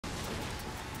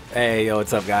Hey, yo,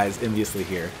 what's up, guys? Enviously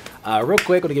here. Real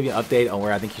quick, I want to give you an update on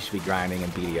where I think you should be grinding in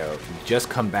BDO. You just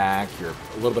come back, you're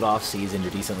a little bit off season,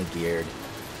 you're decently geared,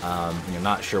 and you're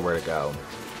not sure where to go.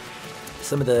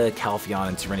 Some of the Kamasylvian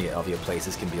and Iridescent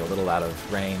places can be a little out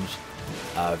of range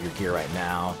of your gear right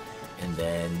now, and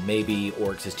then maybe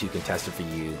Orcs is too contested for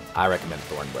you. I recommend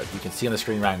Thornwood. You can see on the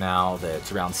screen right now that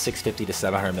it's around 650 to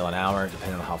 700 mil an hour,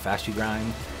 depending on how fast you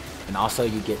grind, and also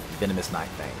you get venomous night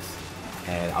fangs.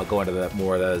 And I'll go into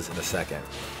more of those in a second.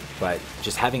 But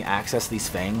just having access to these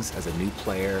fangs as a new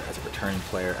player, as a returning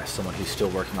player, as someone who's still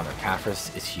working on their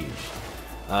Kaffras is huge.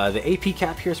 The AP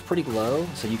cap here is pretty low,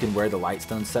 so you can wear the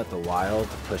Lightstone set, the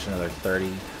Wild, to push another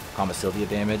 30 Kamasylvia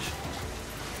damage.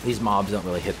 These mobs don't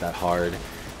really hit that hard.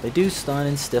 They do stun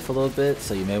and stiff a little bit,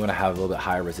 so you may want to have a little bit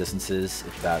higher resistances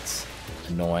if that's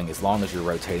annoying. As long as you're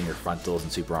rotating your frontals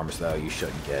and super armors though, you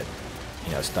shouldn't get,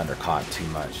 stunned or caught too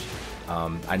much.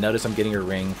 I notice I'm getting a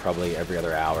ring probably every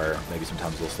other hour, maybe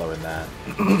sometimes a little slower than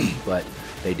that, but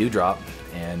they do drop,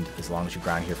 and as long as you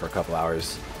grind here for a couple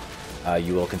hours,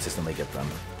 you will consistently get them.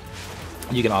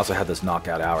 You can also have those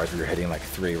knockout hours where you're hitting like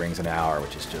 3 rings an hour,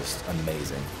 which is just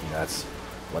amazing. That's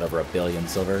what, over 1 billion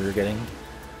silver you're getting.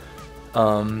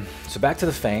 So back to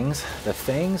the fangs. The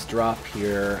fangs drop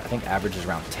here, I think average is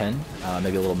around 10,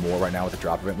 maybe a little more right now with the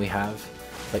drop event we have,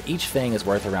 but each fang is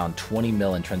worth around 20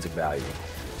 mil intrinsic value.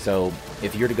 So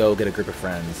if you're to go get a group of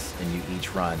friends and you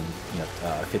each run,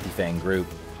 a 50 fang group,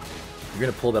 you're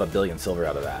gonna pull about 1 billion silver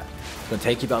out of that. It's gonna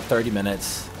take you about 30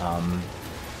 minutes,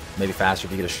 maybe faster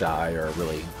if you get a shy or a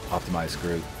really optimized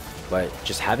group. But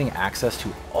just having access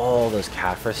to all those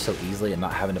Kaffras so easily and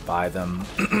not having to buy them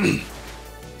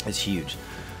is huge.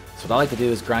 So what I like to do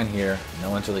is grind here. No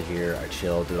one's really here. I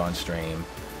chill, do it on stream.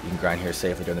 You can grind here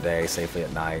safely during the day, safely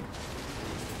at night.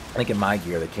 I think in my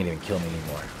gear they can't even kill me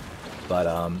anymore. But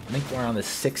I think we're around the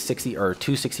 660 or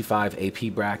 265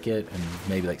 AP bracket and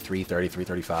maybe like 330,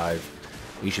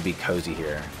 335. You should be cozy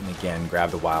here. And again,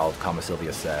 grab the Wild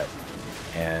Kamasylvia set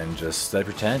and just set up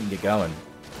your tent and get going.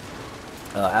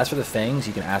 As for the things,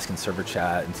 you can ask in server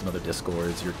chat and some other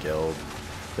discords, your guild.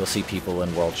 You'll see people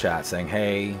in world chat saying,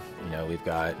 hey, we've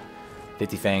got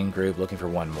 50 fang group looking for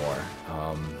one more.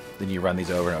 Then you run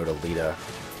these over in Odolita.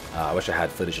 I wish I had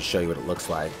footage to show you what it looks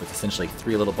like. But essentially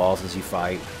 3 little bosses you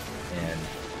fight. And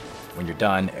when you're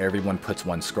done, everyone puts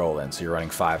 1 scroll in, so you're running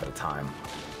 5 at a time.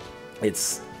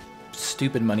 It's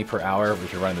stupid money per hour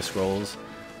if you're running the scrolls,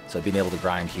 so being able to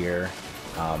grind here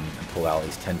and pull out at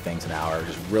least 10 things an hour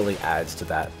just really adds to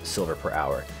that silver per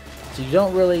hour. So you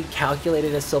don't really calculate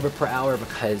it as silver per hour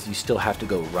because you still have to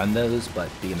go run those, but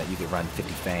being that you can run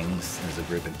 50 fangs as a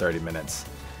group in 30 minutes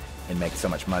and make so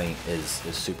much money is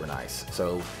super nice.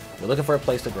 So if you're looking for a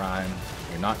place to grind,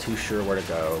 you're not too sure where to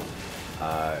go,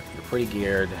 you're pretty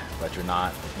geared, but you're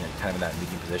not kind of in that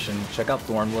medium position, check out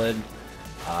Thornwood.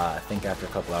 I think after a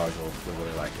couple hours you'll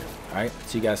really like it. Alright,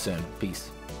 see you guys soon.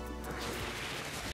 Peace.